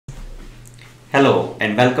Hello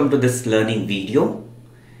and welcome to this learning video.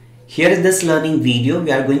 Here in this learning video, we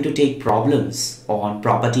are going to take problems on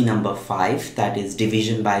property number 5, that is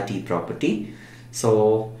division by t property.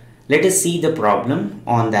 So let us see the problem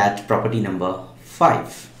on that property number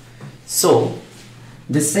 5. So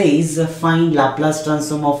this says find Laplace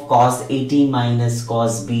transform of cos at minus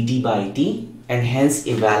cos bt by t and hence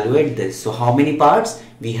evaluate this. So how many parts?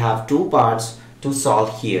 We have 2 parts to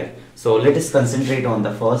solve here. So let us concentrate on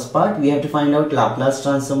the first part. We have to find out Laplace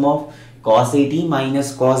transform of cos at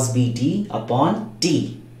minus cos bt upon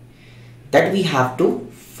t. That we have to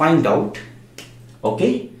find out.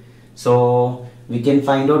 Okay. So we can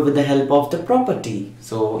find out with the help of the property.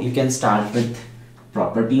 So you can start with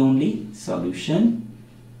property only. Solution.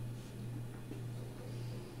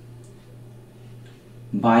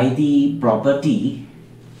 By the property,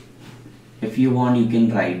 if you want, you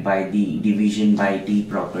can write by the division by t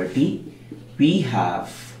property. We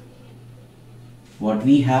have what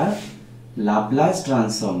we have? Laplace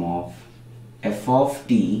transform of f of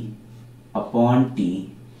t upon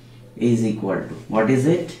t is equal to, what is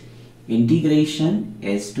it? Integration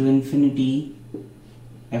s to infinity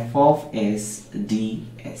f of s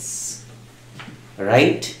ds.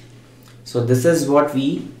 Right? So this is what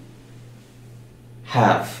we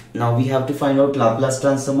have. Now we have to find out Laplace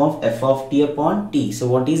transform of f of t upon t. So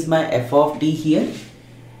what is my f of t here?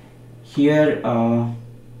 Here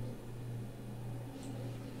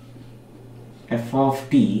f of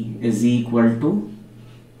t is equal to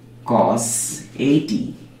cos at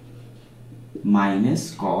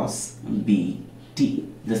minus cos bt.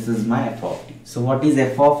 This is my f of t. So what is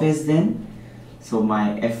f of s then? So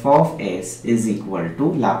my f of s is equal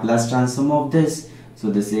to Laplace transform of this. So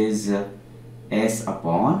this is s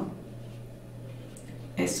upon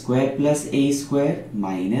s square plus a square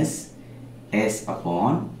minus s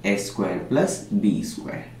upon s square plus b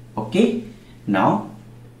square. Okay, now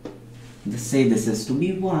let's say this is to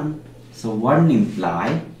be 1. So 1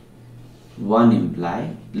 imply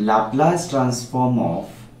Laplace transform of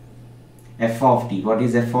f of t. What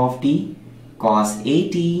is f of t? Cos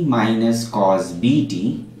at minus cos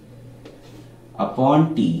bt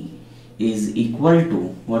upon t is equal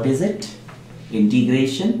to, what is it?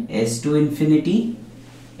 Integration s to infinity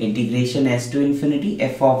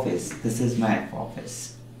f of s. This is my f of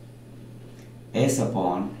s. S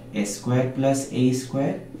upon s square plus a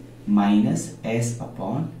square minus s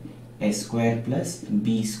upon s square plus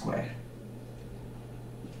b square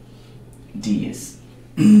ds.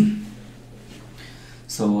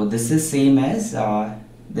 So this is same as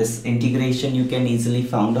this integration. You can easily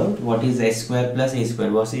find out what is s square plus a square.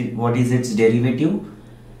 What is its derivative?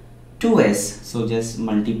 2s. So just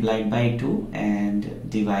multiply by 2 and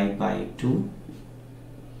divide by 2.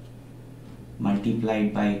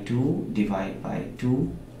 Multiplied by 2, divide by 2.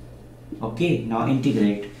 Okay, now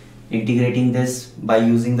integrating this by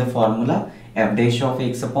using the formula f dash of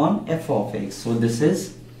x upon f of x. So this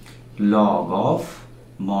is log of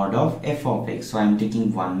mod of f of x. So I am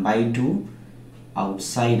taking 1 by 2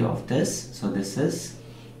 outside of this. So this is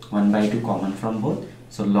 1 by 2 common from both.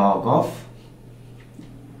 So log of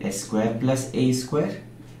s square plus a square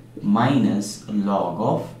minus log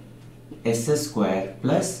of s square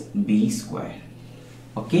plus b square.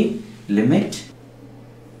 Okay, limit.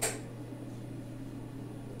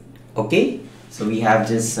 Okay, so we have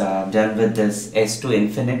just done with this s to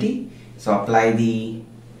infinity. So apply the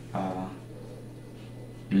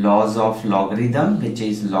laws of logarithm, which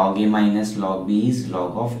is log a minus log b is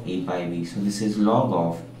log of a by b. So this is log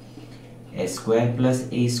of s square plus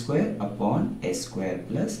a square upon s square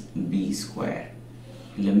plus b square.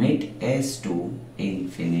 Limit s to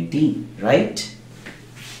infinity, right?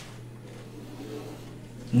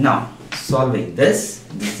 Now solving this,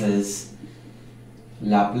 this is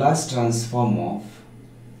Laplace transform of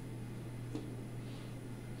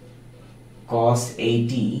cos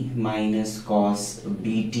at minus cos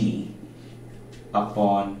bt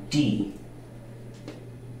upon t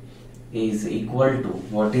is equal to,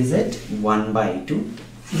 what is it? 1 by 2.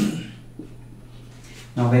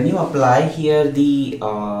 Now when you apply here the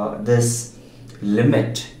this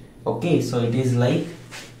limit, okay, so it is like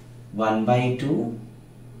 1 by 2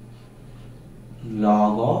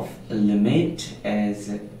 log of limit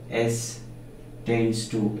as s tends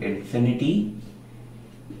to infinity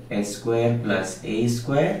s square plus a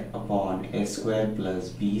square upon s square plus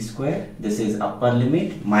b square. This is upper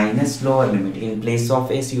limit minus lower limit. In place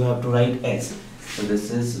of s you have to write s. So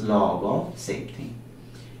this is log of same thing,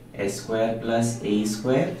 s square plus a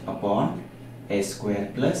square upon s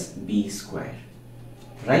square plus b square.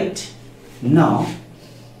 Right? Now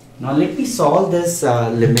let me solve this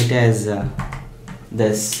limit as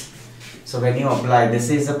this. So when you apply, this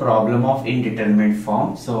is a problem of indeterminate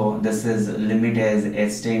form. So this is limit as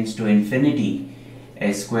s tends to infinity,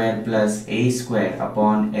 s square plus a square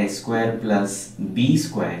upon s square plus b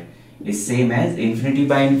square is same as infinity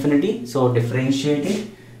by infinity. So differentiate it.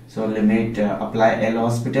 So limit, apply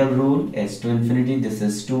L'Hospital rule, s to infinity, this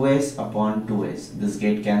is 2s upon 2s. This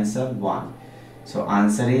get cancelled, 1. So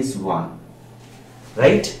answer is 1.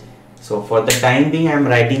 Right? So for the time being I am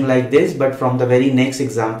writing like this, but from the very next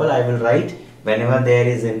example I will write whenever there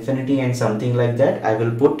is infinity and something like that, I will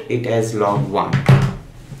put it as log 1.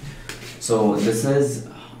 So this is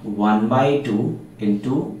 1 by 2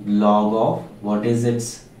 into log of, what is it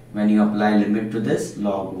when you apply limit to this,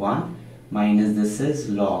 log 1 minus this is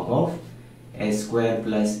log of s square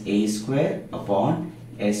plus a square upon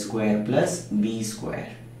s square plus b square.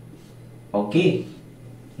 Okay,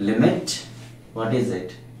 limit, what is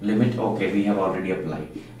it? Limit, okay, we have already applied.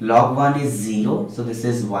 Log 1 is 0, so this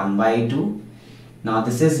is 1 by 2. Now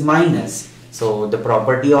this is minus, so the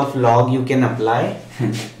property of log you can apply.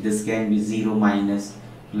 This can be 0 minus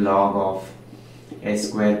log of s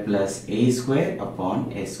square plus a square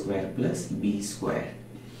upon s square plus b square.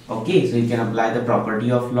 Okay, so you can apply the property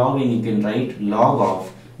of log and you can write log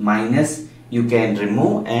of minus, you can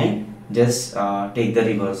remove and just take the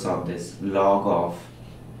reverse of this, log of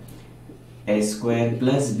s square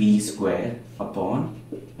plus b square upon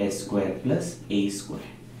s square plus a square.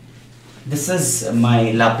 This is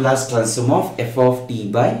my Laplace transform of f of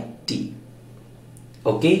t by t.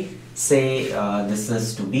 Okay, say this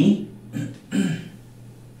is to be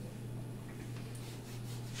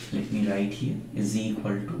let me write here, is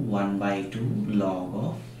equal to 1 by 2 log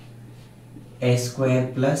of s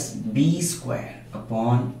square plus b square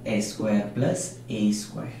upon s square plus a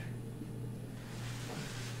square.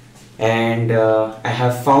 And I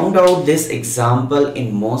have found out this example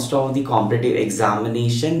in most of the competitive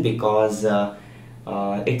examination because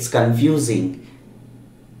it's confusing.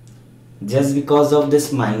 Just because of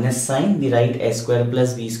this minus sign we write s square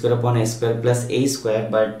plus b square upon s square plus a square,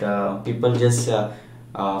 but people just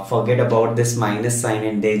forget about this minus sign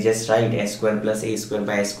and they just write s square plus a square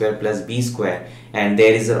by s square plus b square, and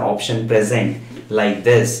there is an option present like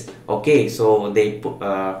this. Okay, so they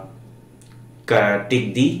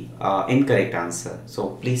tick the incorrect answer.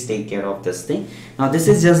 So please take care of this thing. Now this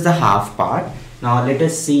is just the half part. Now let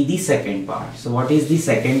us see the second part. So what is the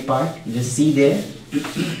second part? Just see there.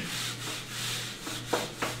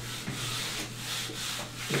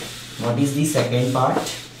 What is the second part?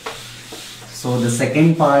 So the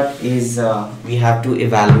second part is we have to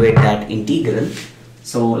evaluate that integral.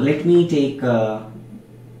 So let me take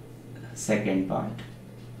second part.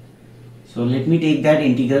 So let me take that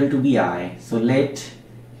integral to be I. So let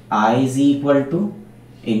I is equal to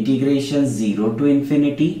integration 0 to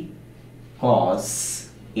infinity cos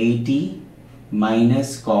at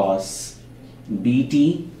minus cos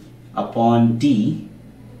bt upon t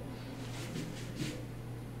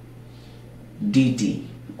dt.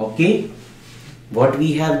 Okay, what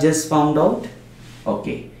we have just found out?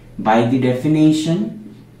 Okay, by the definition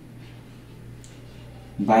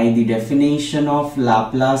of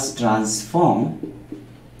Laplace transform,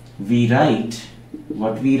 we write,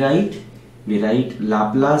 what we write? We write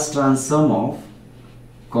Laplace transform of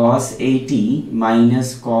cos at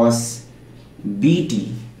minus cos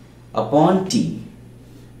bt upon t.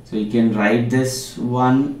 So you can write this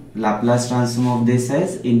one, Laplace transform of this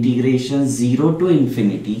as integration 0 to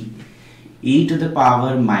infinity e to the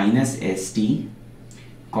power minus st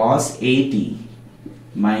cos at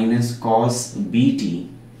minus cos bt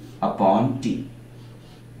upon t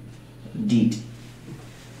dt.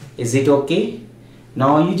 Is it okay?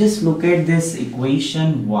 Now you just look at this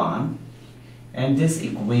equation 1 and this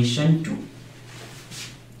equation 2.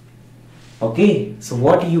 Okay, so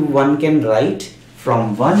what one can write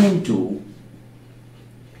from 1 and 2,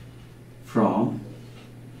 from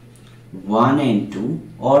 1 and 2,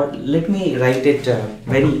 or let me write it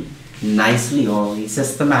very nicely or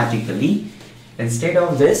systematically. Instead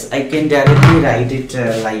of this, I can directly write it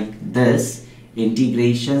like this,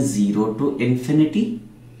 integration 0 to infinity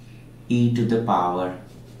e to the power,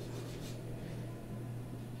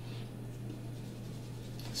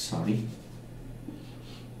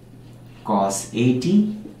 cos at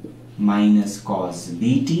minus cos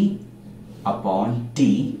bt upon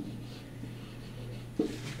t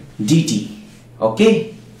dt.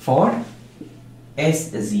 Okay, for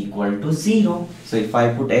s is equal to 0. So if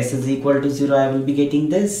I put s is equal to 0, I will be getting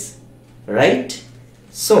this, right?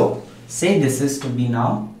 So say this is to be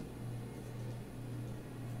now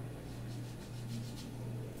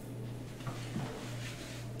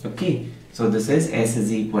okay, so this is s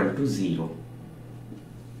is equal to 0.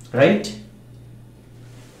 right?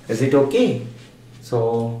 Is it okay?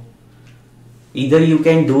 So either you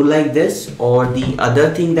can do like this, or the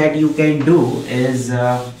other thing that you can do is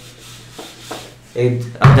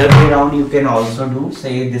other way around you can also do.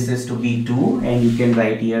 Say this is to be 2 and you can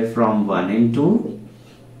write here from 1 and 2.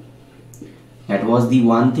 That was the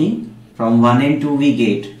one thing. From 1 and 2 we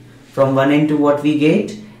get. From 1 and 2 what we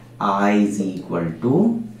get? I is equal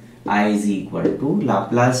to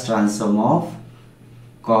Laplace transform of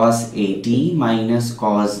cos AT minus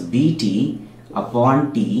cos BT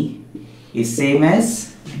upon T is same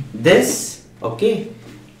as this. Okay,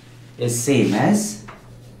 is same as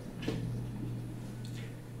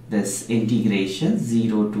this integration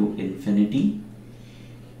 0 to infinity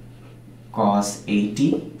cos AT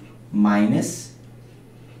minus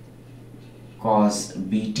cos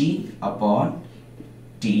BT upon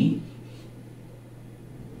T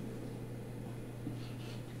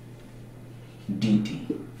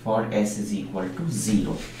dt for s is equal to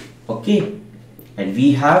 0. Okay, and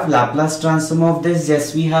we have Laplace transform of this,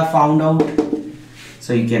 yes, we have found out.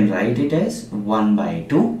 So you can write it as 1 by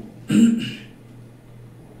 2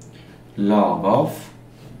 log of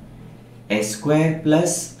s square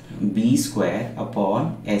plus b square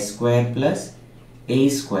upon s square plus a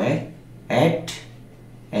square at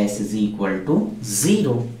s is equal to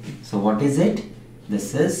 0. So what is it?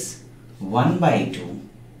 This is 1 by 2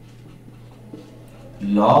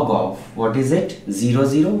 log of, what is it? 0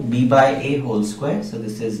 0, b by a whole square. So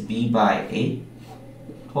this is b by a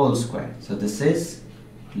whole square. So this is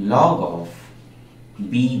log of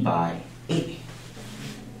b by a.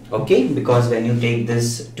 Okay, because when you take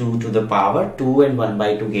this 2 to the power, 2 and 1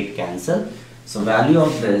 by 2 get cancelled. So value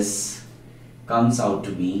of this comes out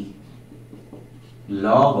to be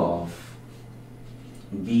log of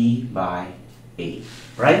b by a.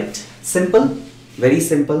 Right? Simple, very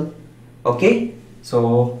simple. Okay,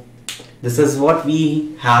 so this is what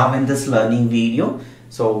we have in this learning video.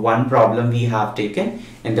 So one problem we have taken.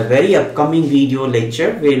 In the very upcoming video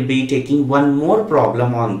lecture, we'll be taking one more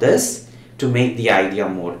problem on this to make the idea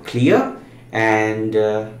more clear, and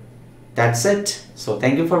that's it. So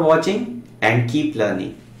thank you for watching and keep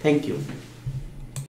learning. Thank you.